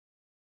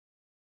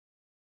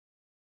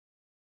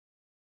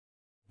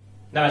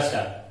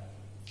Namaskar.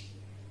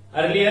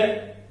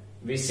 Earlier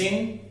we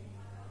seen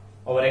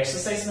our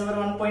exercise number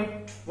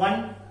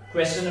 1.1,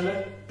 question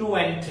number 2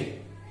 and 3.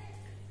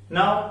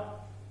 Now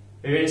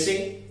we will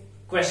see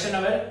question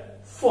number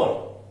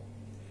 4.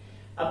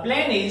 A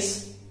plane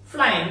is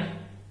flying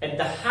at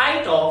the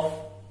height of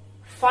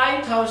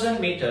 5,000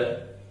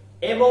 meter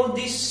above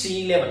the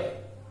sea level.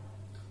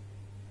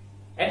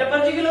 At a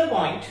particular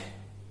point,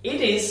 it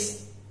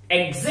is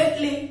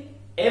exactly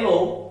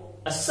above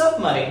a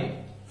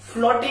submarine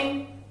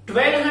floating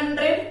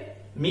 1200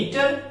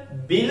 meter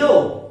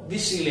below the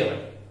sea level.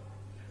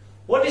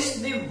 What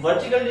is the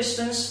vertical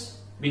distance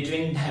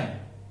between them?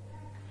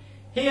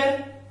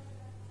 Here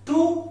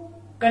two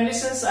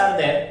conditions are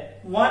there.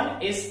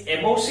 One is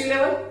above sea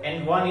level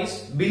and one is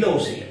below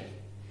sea level.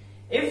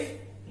 If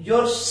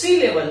your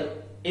sea level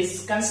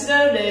is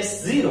considered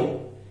as 0,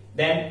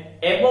 then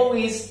above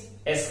is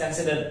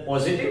considered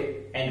positive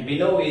and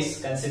below is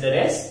considered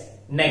as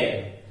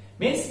negative.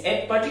 Means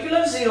at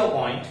particular 0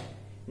 point,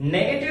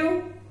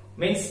 negative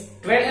means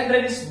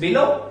 1200 is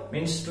below,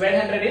 means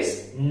 1200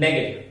 is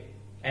negative,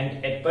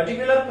 and at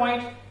particular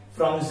point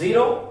from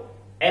 0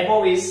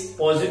 above is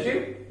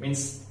positive,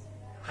 means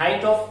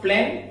height of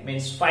plane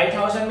means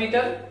 5,000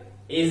 meter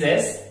is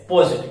as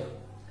positive.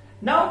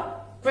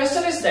 Now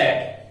question is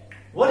that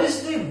what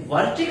is the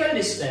vertical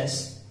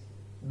distance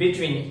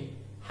between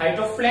height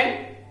of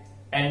plane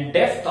and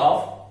depth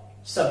of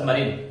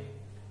submarine?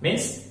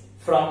 Means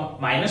from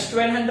minus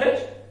 1200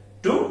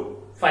 to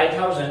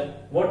 5,000,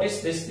 what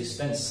is this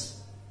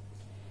distance?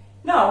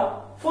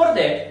 Now for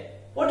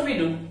that, what we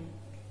do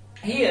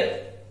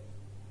here,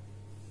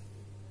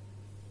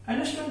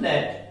 understand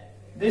that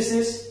this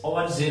is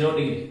our 0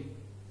 degree.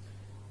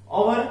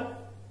 Our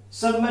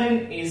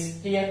submarine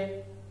is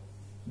here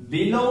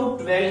below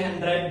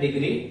 1200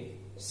 degree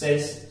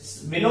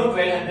Celsius, below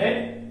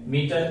 1200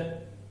 meter,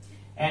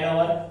 and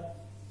our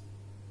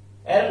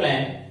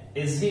airplane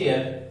is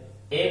here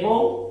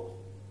above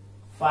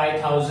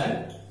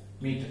 5,000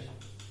 meter.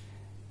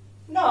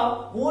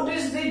 Now what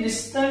is the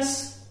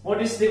distance,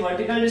 what is the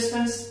vertical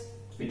distance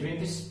between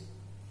this?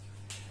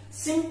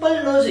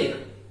 Simple logic,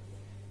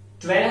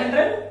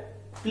 1200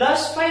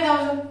 plus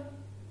 5,000,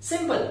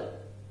 simple.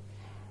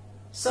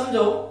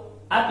 समझो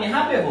आप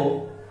यहां पे हो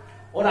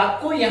और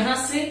आपको यहां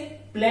से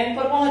plane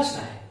पर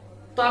पहुंचना है,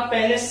 तो आप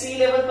पहले सी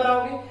लेवल पर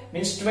आओगे,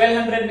 मींस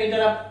 1200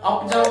 मीटर आप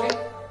अप जाओगे,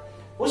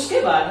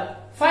 उसके बाद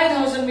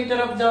 5,000 मीटर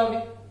अप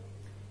जाओगे.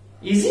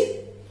 Easy.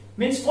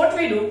 Means what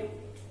we do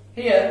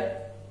here,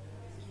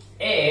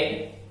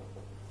 add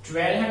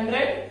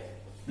 1200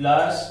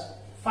 plus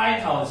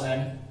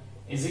 5,000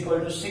 is equal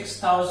to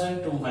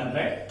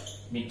 6,200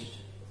 meter.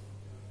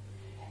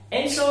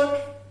 In short,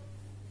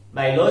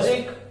 by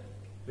logic,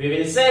 we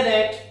will say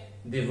that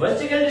the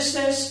vertical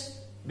distance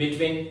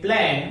between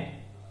plane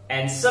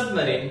and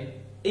submarine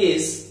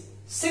is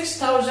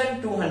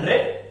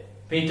 6,200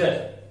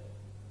 meter.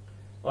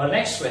 Our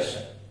next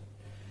question.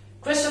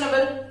 Question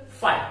number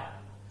 5.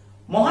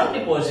 Mohan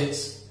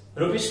deposits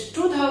rupees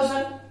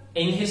 2,000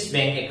 in his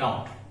bank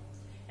account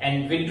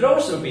and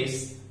withdraws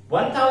rupees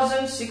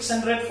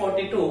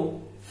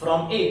 1,642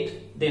 from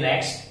it the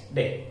next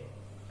day.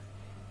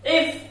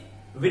 If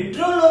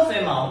withdrawal of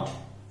amount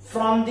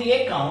from the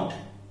account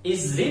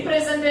is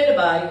represented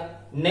by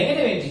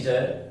negative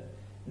integer,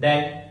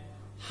 then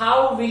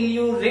how will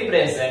you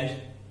represent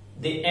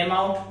the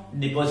amount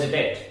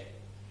deposited?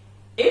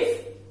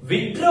 If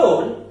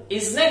withdrawal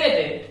is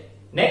negative,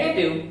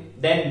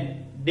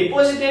 then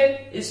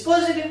deposited is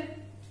positive.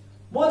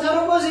 Both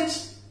are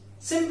opposites.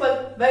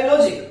 Simple by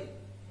logic.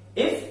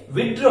 If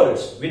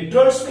withdrawals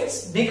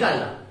means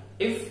nikalna.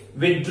 If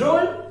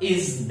withdrawal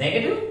is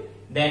negative,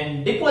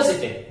 then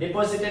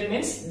deposited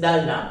means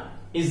dalna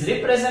is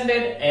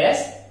represented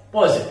as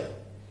positive.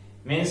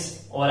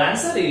 Means our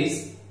answer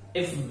is,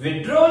 if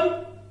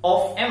withdrawal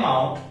of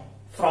amount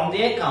from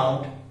the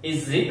account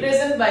is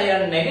represented by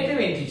a negative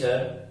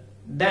integer,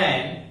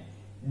 then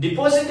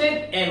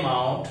deposited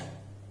amount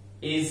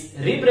is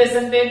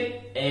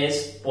represented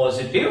as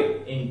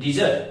positive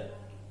integer.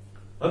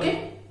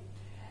 Okay.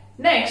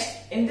 Next,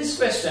 in this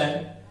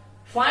question,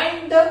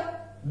 find the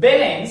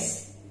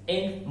balance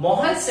in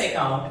Mohan's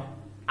account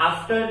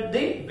after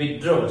the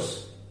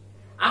withdrawals.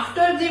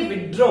 After the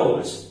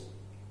withdrawals,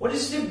 what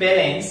is the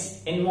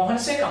balance in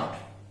Mohan's account?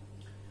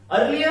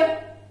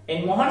 Earlier,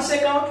 in Mohan's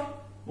account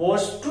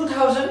was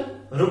 2,000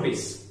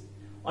 rupees.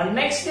 On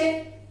next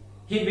day,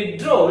 he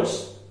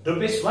withdraws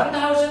rupees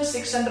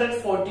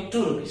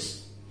 1,642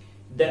 rupees.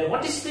 Then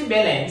what is the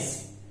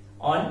balance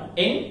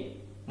in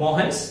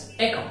Mohan's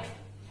account?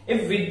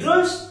 If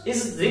withdrawals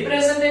is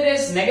represented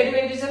as negative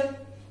integer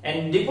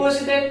and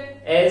deposited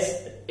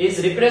is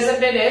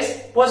represented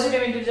as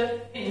positive integer,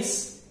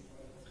 is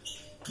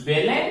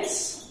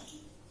balance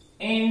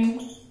in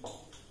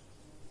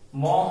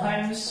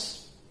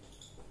Mohan's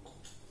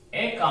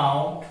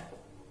account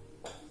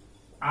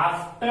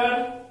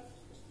after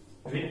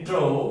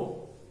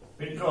withdrawal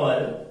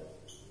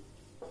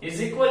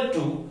is equal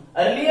to,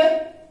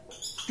 earlier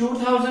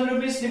 2,000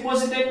 rupees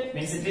deposited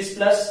means it is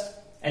plus,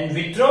 and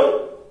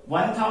withdrawal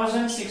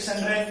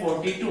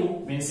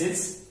 1642 means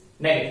it's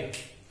negative.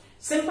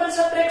 Simple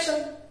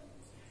subtraction.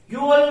 You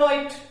all know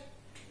it.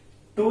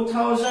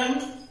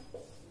 2000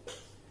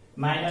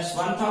 minus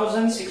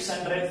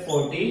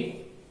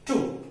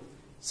 1642.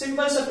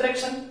 Simple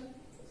subtraction.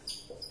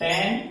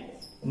 10,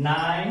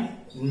 9,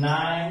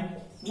 9,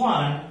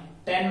 1.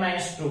 10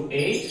 minus 2,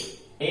 8.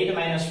 8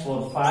 minus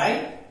 4,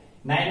 5.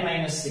 9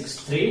 minus 6,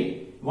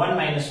 3. 1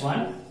 minus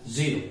 1,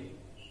 0.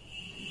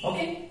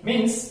 Okay,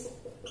 means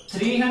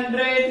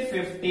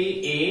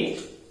 358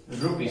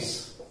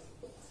 rupees.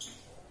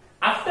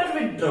 After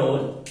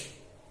withdrawal,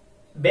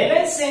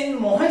 balance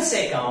in Mohan's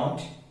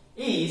account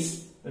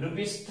is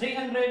rupees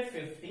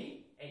 350.